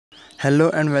Hello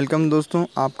and welcome दोस्तों,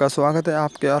 आपका स्वागत है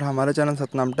आपके और हमारे चैनल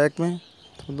सतनाम टेक में।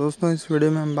 तो दोस्तों, इस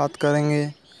वीडियो में हम बात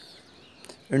करेंगे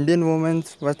Indian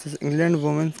women's versus England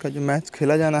women's का जो मैच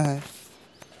खेला जाना है,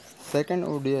 सेकंड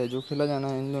ओडीआई जो खेला जाना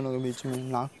है इन दोनों के बीच में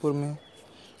नागपुर में।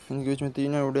 इनके बीच में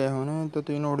 3 ओडीआई होने हैं, तो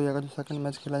 3 ओडीआई का जो सेकंड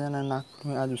मैच खेला जाना है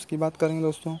नागपुर में, आज उसकी बात करेंगे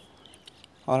दोस्तों।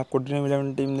 और आपको ड्रीम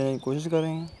 11 टीम देने की कोशिश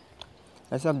करेंगे।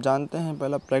 ऐसे आप जानते हैं,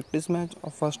 पहला प्रैक्टिस मैच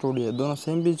और फर्स्ट ओडीआई दोनों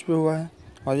सेम पिच पे हुआ है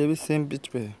और ये भी सेम पिच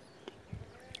पे है,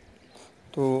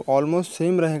 तो ऑलमोस्ट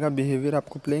सेम रहेगा बिहेवियर।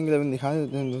 आपको प्लेइंग 11 दिखा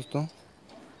देते हैं दोस्तों।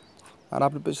 और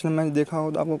आपने पिछले मैच देखा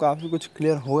हो तो आपको काफ़ी कुछ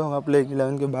क्लियर हुआ होगा प्लेइंग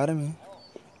 11 के बारे में।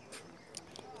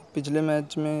 पिछले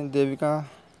मैच में देविका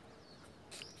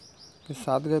के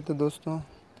साथ गए थे दोस्तों,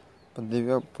 पर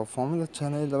देविका का परफॉर्मेंस अच्छा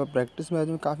नहीं था। प्रैक्टिस मैच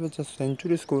में काफ़ी अच्छा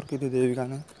सेंचुरी स्कोर की थी देविका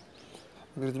ने।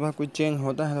 अगर इस बार कोई चेंज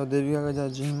होता है तो देविका का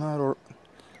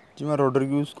जिमा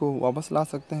रोड्रिग्यूज को वापस ला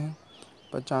सकते हैं,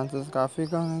 पर चांसेस काफ़ी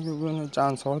कम है, क्योंकि उन्हें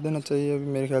चांस और देना चाहिए अभी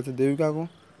मेरे ख्याल से देविका को।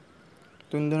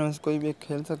 तो इन दोनों में से कोई भी एक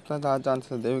खेल सकता था।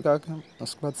 चांसेस देविका के।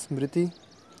 उसके बाद स्मृति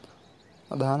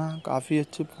अधाना काफ़ी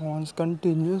अच्छी परफॉर्मेंस,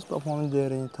 कंटिन्यूस परफॉर्मेंस दे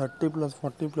रही हैं। 30+,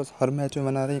 40+ हर मैच में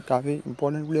बना रही है। काफ़ी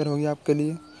इंपॉर्टेंट प्लेयर होगी आपके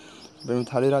लिए।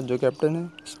 मिथाली राज जो कैप्टन है।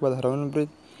 उसके बाद हरमनप्रीत,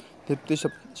 दीप्ति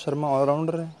शर्मा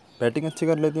ऑलराउंडर है, बैटिंग अच्छी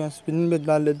कर लेती हैं, स्पिन भी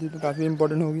डाल लेती है, तो काफ़ी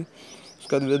इंपॉर्टेंट होगी।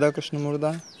 उसके बाद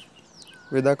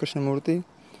वेदा कृष्णमूर्ति।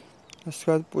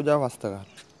 उसके बाद पूजा वास्तकर।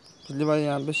 पिछली बार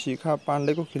यहाँ पे शिखा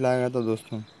पांडे को खिलाया गया था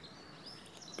दोस्तों।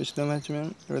 पिछले मैच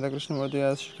में वेदा कृष्णमूर्ति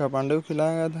या शिखा पांडे को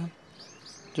खिलाया गया था,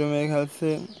 जो मेरे ख्याल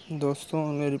से दोस्तों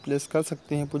उन्हें रिप्लेस कर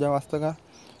सकती हैं पूजा वास्तकर।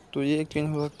 तो ये एक चेंज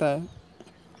हो सकता है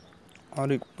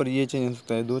और एक पर ये चेंज हो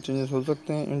सकता है। 2 चेंजेस हो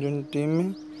सकते हैं इंडियन टीम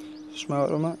में। सुषमा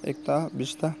वर्मा, एकता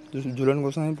बिश्ता, झूलन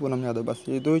गोस्वामी, पूनम यादव, बस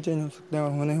ये 2 ही चेंज हो सकते हैं।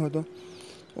 और होने हो तो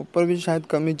ऊपर भी शायद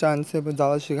कम ही चांस है, पर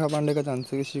ज़्यादा शिखा पांडे का चांस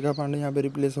है कि शिखा पांडे यहाँ पे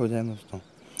रिप्लेस हो जाए दोस्तों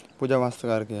पूजा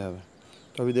वास्तकर के यहाँ पे।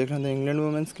 तो अभी देख रहे थे इंग्लैंड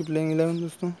वुमेन्स की प्लेइंग 11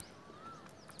 दोस्तों।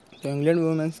 तो इंग्लैंड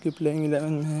वुमेन्स की प्लेइंग 11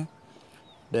 में है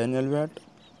Daniel wait,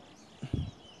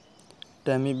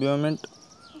 Tammy ब्योमेंट,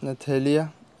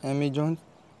 नथेलिया, Amy Jones,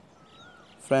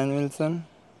 फ्रैन Wilson,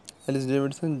 Alice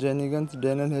Davidson, jenny guns,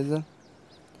 Daniel hazel,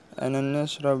 Ananya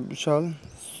श्रबशॉल,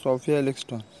 Sophia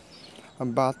एलिक्सटन।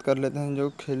 अब बात कर लेते हैं जो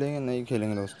खेलेंगे नहीं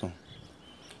खेलेंगे दोस्तों।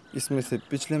 इसमें से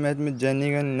पिछले मैच में जेनी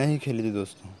गन नहीं खेली थी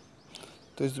दोस्तों,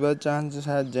 तो इस बार चांस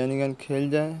शायद जेनी गन खेल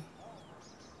जाए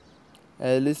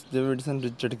एलिस डेविडसन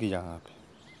रिचर्ड की जगह पे।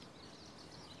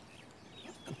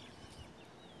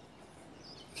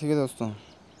 ठीक है दोस्तों।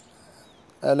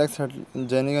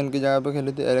 जेनी गन की जगह पे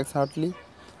खेली थी एलेक्स हार्टली,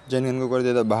 जेनी गन को कर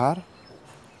दिया था बाहर।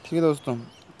 ठीक है दोस्तों, तो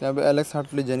यहाँ पे एलेक्स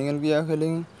हार्टली जेनी गन की जगह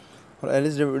खेलेंगे और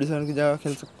एलिस डेविडसन की जगह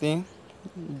खेल सकती हैं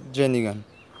जेनी गन।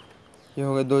 ये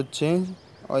हो गए 2 चेंज।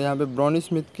 और यहाँ पे ब्रॉनी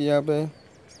स्मिथ की जगह पे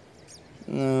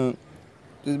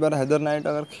तो इस बार हैदर नाइट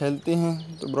अगर खेलती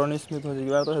हैं तो ब्रॉनी स्मिथ हो जाएगी,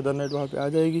 तो हैदर नाइट वहाँ पे आ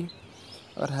जाएगी।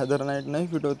 अगर हैदर नाइट नहीं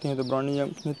फिट होती हैं तो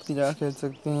ब्रॉनी स्मिथ की जगह खेल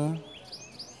सकती हैं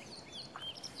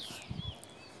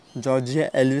जॉर्जिया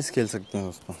एल्विस खेल सकते हैं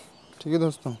दोस्तों। ठीक है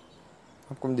दोस्तों,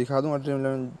 आपको मैं दिखा दूँगा ड्रीम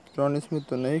 11। ब्रॉनी स्मिथ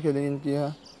तो नहीं खेलेंगे इनकी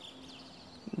यहाँ,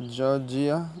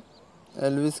 जॉर्जिया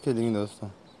एल्विस खेलेंगे दोस्तों।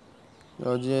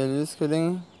 जॉर्जिया एल्विस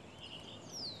खेलेंगे।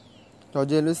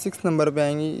 जॉर्जिया एल्विस 6 नंबर पे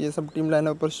आएंगी। ये सब टीम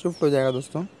लाइन पर शिफ्ट हो जाएगा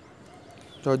दोस्तों।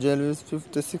 जॉर्जिया एल्विस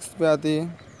 5th से 6th पे आती है,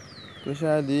 तो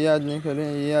शायद ये आज नहीं खेलें।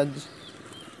 ये आज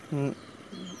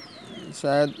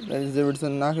शायद एलिस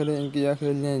डेविडसन ना खेलें, इनकी जगह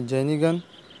खेल जाए जेनी गन।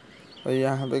 और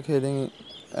यहाँ पे खेलेंगे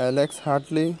एलेक्स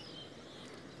हार्टली,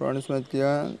 ब्रॉनी स्मिथ की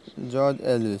जगह जॉर्ज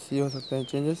एल्विस। ये हो सकते हैं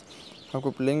चेंजेस।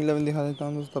 आपको प्लेइंग 11 दिखा देता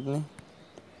हूँ दोस्तों अपने।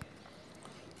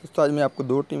 दोस्तों आज मैं आपको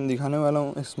 2 टीम दिखाने वाला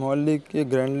हूँ, एक स्मॉल लीग की,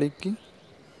 ग्रैंड लीग की।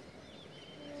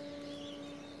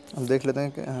 अब देख लेते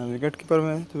हैं विकेट कीपर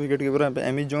में। तो विकेट कीपर यहाँ पे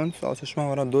एमी जोन्स और सुषमा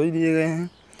वर्मा 2 ही दिए गए हैं।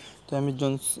 तो एमी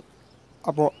जोन्स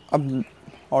अब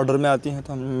ऑर्डर में आती हैं,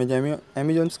 तो हम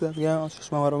एमी जोन्स के साथ गया और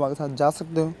सुषमा वर्मा के साथ जा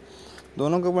सकते हो।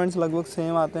 दोनों के पॉइंट्स लगभग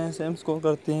सेम आते हैं, सेम स्कोर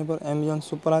करती हैं, पर एमी जोन्स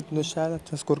सुपर आती है तो शायद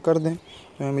अच्छा स्कोर कर दें।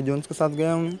 तो एमी जोन्स के साथ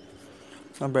गया हूँ मैं।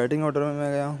 और बैटिंग ऑर्डर में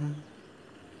मैं गया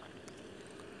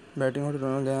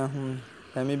हूँ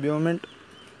एमी ब्योमेंट,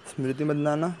 स्मृति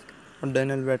मंदाना और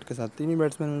डैनियल वेट के साथ। 3 ही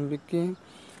बैट्समैन मैंने पिक किए हैं।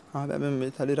 हाँ मैं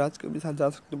मिथाली राज के भी साथ जा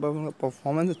सकते हो, पर उनका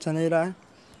परफॉर्मेंस अच्छा नहीं रहा है।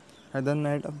 हैदर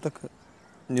नाइट अब तक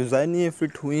न्यूज़ आई नहीं है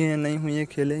फिट हुई हैं नहीं हुई हैं,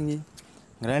 खेलेंगी।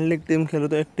 ग्रैंड लीग टीम खेलो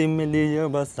तो एक टीम में लीजिए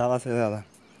बस, ज़्यादा से ज़्यादा।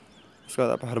 उसके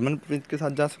बाद आप हरमनप्रीत के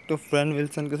साथ जा सकते हो, फ्रैन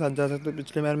विल्सन के साथ जा सकते हो।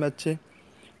 पिछले मैच में अच्छे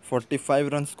 45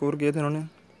 रन स्कोर किए थे उन्होंने।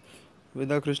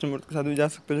 वेदा कृष्णमूर्ति के साथ भी जा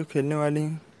सकते हो जो खेलने वाली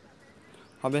हैं।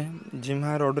 अबे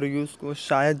जिमा रोड्रिग्यूज को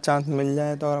शायद चांस मिल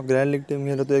जाए, तो आप ग्रैंड लीग टीम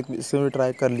खेलो तो एक इसमें भी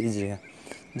ट्राई कर लीजिएगा।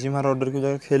 जिमा रोड्रिग्यूज की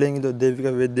जगह खेलेंगे तो देविका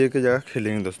वेद्य की जगह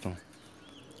खेलेंगे दोस्तों।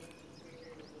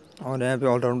 और यहाँ पे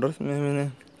ऑलराउंडर्स में मैंने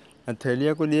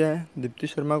एथेलिया को लिया है, दीप्ति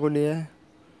शर्मा को लिया है।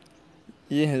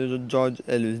 ये है जो जॉर्ज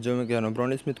एल्विस, जो मैं कह रहा हूँ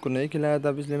ब्रॉनी स्मिथ को नहीं खिलाया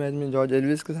था पिछले मैच में, जॉर्ज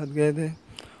एल्विस के साथ गए थे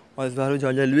और इस बार भी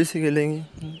जॉर्ज एल्विस ही खेलेंगी,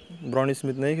 ब्रॉनी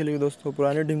स्मिथ नहीं खेलेगी दोस्तों।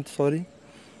 पुरानी टीम सॉरी,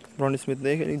 ब्रॉनी स्मिथ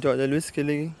नहीं खेलेगी, जॉर्ज एल्विस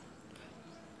खेलेगी।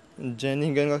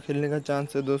 जेनी गन का खेलने का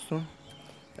चांस है दोस्तों।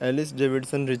 एलिस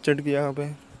डेविडसन रिचर्ड की जगह पे,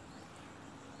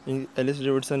 एलिस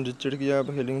डेविडसन रिचर्ड की जगह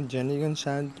पे खेलेंगे। जेनी गन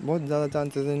शायद बहुत ज़्यादा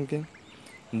चांसेस हैं इनके।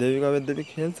 देविका वैद्य भी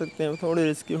खेल सकते हैं, थोड़ी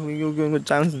रिस्की होगी क्योंकि उनको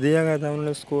चांस दिया गया था,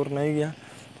 उन्होंने स्कोर नहीं किया,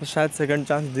 तो शायद सेकंड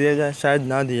चांस दिया जाए, शायद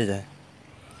ना दिया जाए।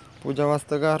 पूजा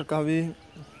वास्तवकर का भी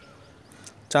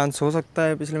चांस हो सकता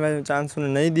है, पिछले मैच में चांस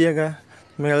उन्हें नहीं दिया गया।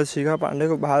 मेरे ख्याल से शिखा पांडे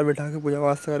को बाहर बिठा के पूजा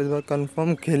वास्तवकर इस बार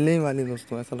कंफर्म खेलने ही वाली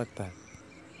दोस्तों, ऐसा लगता है।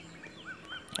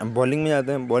 अब बॉलिंग में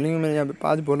जाते हैं। बॉलिंग में मैंने यहाँ पे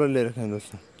 5 बॉलर ले रखे हैं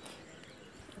दोस्तों।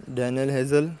 Daniel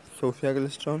hazel, Sophia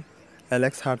क्लिस्टॉन,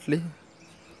 Alex Hartley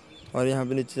और यहाँ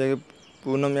पे नीचे जाके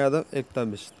पूनम यादव, एकता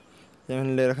बिष्ट। ये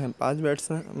मैंने ले रखे हैं 5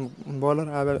 बैट्समैन बॉलर।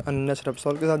 आप अन्य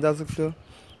श्रपसॉल के साथ जा सकते हो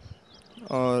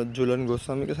और जुलन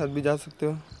गोस्वामी के साथ भी जा सकते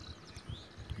हो।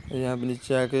 यहाँ पे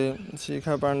नीचे आके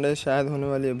शिखा पांडे शायद होने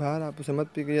वाली है बाहर, आप उसे मत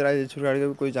पिकिए। राजेश्वर गाड़ी का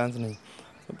भी कोई चांस नहीं,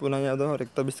 तो पूनम यादव और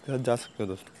एकता बिष्ट के साथ जा सकते हो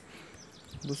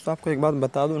दोस्तों। आपको एक बात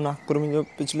बता दूँ, नागपुर में जो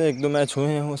पिछले 1-2 मैच हुए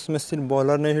हैं उसमें सिर्फ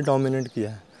बॉलर ने ही डोमिनेट किया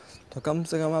है, तो कम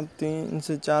से कम आप 3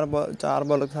 से 4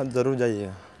 बॉलर के साथ ज़रूर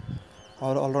जाइएगा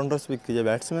और ऑलराउंडर्स पिक कीजिए।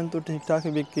 बैट्समैन तो ठीक ठाक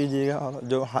ही पिक कीजिएगा और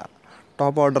जो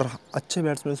टॉप ऑर्डर अच्छे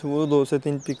बैट्समैन से वो 2 से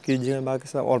 3 पिक कीजिएगा, बाकी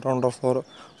सब ऑलराउंडर्स और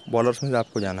बॉलर्स में से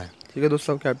आपको जाना है। ठीक है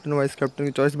दोस्तों, कैप्टन वाइस कैप्टन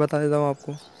की चॉइस बता देता हूँ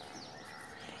आपको।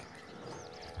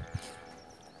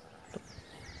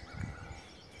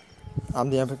 आप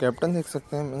यहाँ पे कैप्टन देख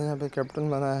सकते हैं, मैंने यहाँ पे कैप्टन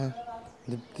बनाया है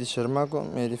दीप्ति शर्मा को,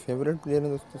 मेरी फेवरेट प्लेयर है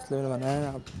दोस्तों, इसलिए मैंने बनाया है।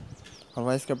 आप और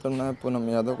वाइस कैप्टन बनाया पूनम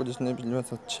यादव को, जिसने पिछले मैच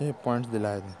अच्छे पॉइंट्स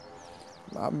दिलाए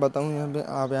थे। आप बताऊँ यहाँ पे,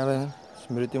 आप यहाँ पे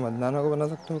स्मृति मंदाना को बना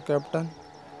सकते हो captain,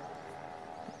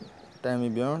 Tammy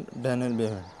beyond, Daniel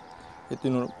Bevan, ये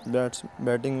तीनों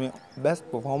बैटिंग में बेस्ट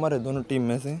परफॉर्मर है दोनों टीम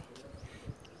में से।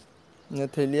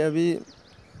 नेथेलिया भी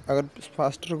अगर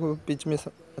फास्टर को पिच में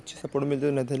अच्छी सपोर्ट मिलती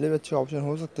तो नेथेलिया भी अच्छी ऑप्शन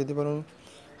हो सकती थी, पर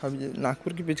अब ये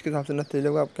नागपुर की पिच के हिसाब से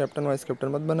नेथेलिया को आप कैप्टन वाइस कैप्टन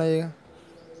मत बनाइएगा।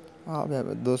 आप यहाँ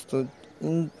पे दोस्तों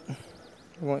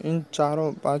इन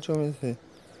 4-5 में से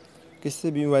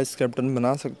किसी भी वाइस कैप्टन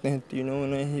बना सकते हैं। तीनों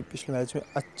ने ही पिछले मैच में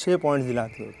अच्छे पॉइंट दिलाए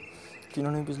थे,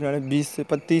 तीनों ने पिछले मैच 20 से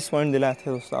 30 पॉइंट दिलाए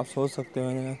थे दोस्तों। आप सोच सकते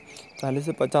हो 40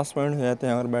 से 50 पॉइंट हो जाते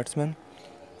हैं। अगर बैट्समैन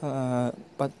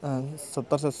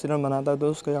 70 से 80 रन बनाता है तो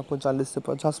उसके आपको 40 से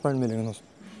 50 पॉइंट मिलेंगे दोस्तों,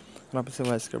 और आप इसे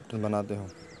वाइस कैप्टन बनाते हो।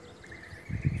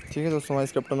 ठीक है दोस्तों,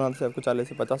 वाइस कैप्टन बनाने से आपको 40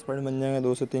 से 50 पॉइंट बन जाएंगे,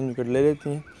 2 से 3 विकेट ले लेती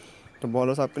हैं। तो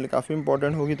बॉलर्स आपके लिए काफ़ी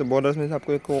इंपॉर्टेंट होगी, तो बॉलर्स में से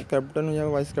आपको एक कैप्टन या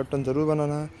वाइस कैप्टन ज़रूर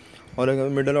बनाना है, और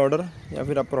एक मिडिल ऑर्डर या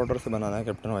फिर अपर ऑर्डर से बनाना है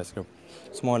captain vice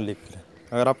captain small league के लिए।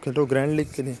 अगर आप खेल रहे हो ग्रैंड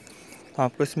लीग के लिए तो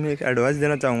आपको इसमें एक एडवाइस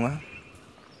देना चाहूँगा।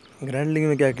 ग्रैंड लीग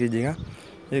में क्या कीजिएगा,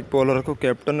 एक बॉलर को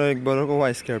कैप्टन और एक बॉलर को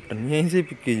वाइस कैप्टन यहीं से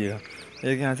पिक कीजिएगा।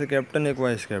 एक यहाँ से कैप्टन, एक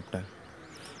वाइस कैप्टन,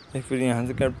 एक फिर यहाँ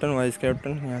से कैप्टन वाइस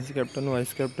कैप्टन, यहाँ से कैप्टन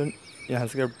वाइस कैप्टन, यहाँ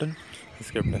से कैप्टन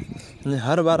वाइस कैप्टन।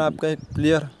 हर बार आपका एक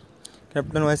player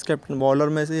captain vice captain bowler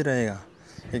में से ही रहेगा।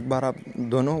 एक बार आप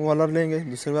दोनों बॉलर लेंगे,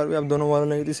 दूसरी बार भी आप दोनों बॉलर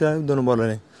लेंगे, तीसरी बार भी दोनों बॉलर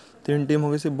लेंगे। 3 टीम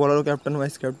होगी सिर्फ बॉलर कैप्टन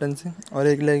वाइस कैप्टन से, और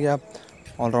एक लेंगे आप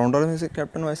ऑलराउंडर में से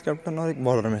कैप्टन वाइस कैप्टन और एक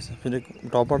बॉलर में से, फिर एक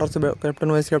टॉप ऑर्डर से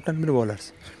कैप्टन वाइस कैप्टन, फिर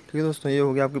बॉलर्स। ठीक है दोस्तों, ये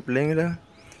हो गया आपकी प्लेइंग इलेवन,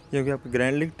 ये हो गया आपकी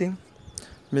ग्रैंड लीग टीम।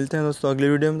 मिलते हैं दोस्तों अगली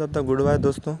वीडियो में, तब तक गुड बाय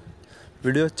दोस्तों।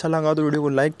 वीडियो अच्छा लगा तो वीडियो को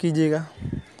लाइक कीजिएगा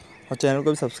और चैनल को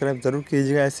भी सब्सक्राइब ज़रूर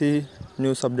कीजिएगा, ऐसी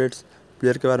न्यूज़ अपडेट्स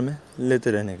प्लेयर के बारे में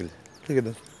लेते रहने के लिए। ठीक है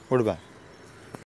दोस्तों, गुड बाय।